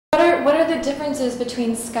What are the differences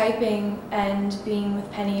between Skyping and being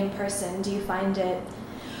with Penny in person? Do you find it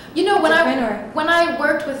when different, when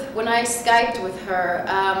I Skyped with her,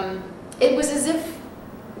 it was as if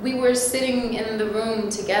we were sitting in the room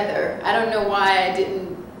together. I don't know why I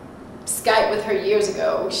didn't Skype with her years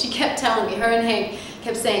ago. She kept telling me, her and Hank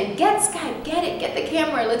kept saying, get Skype, get it, get the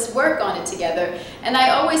camera, let's work on it together. And I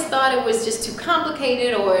always thought it was just too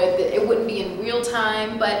complicated, or that it wouldn't be in real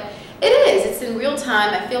time, but it is. It's in real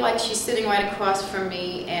time. I feel like she's sitting right across from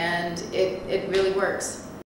me, and it really works.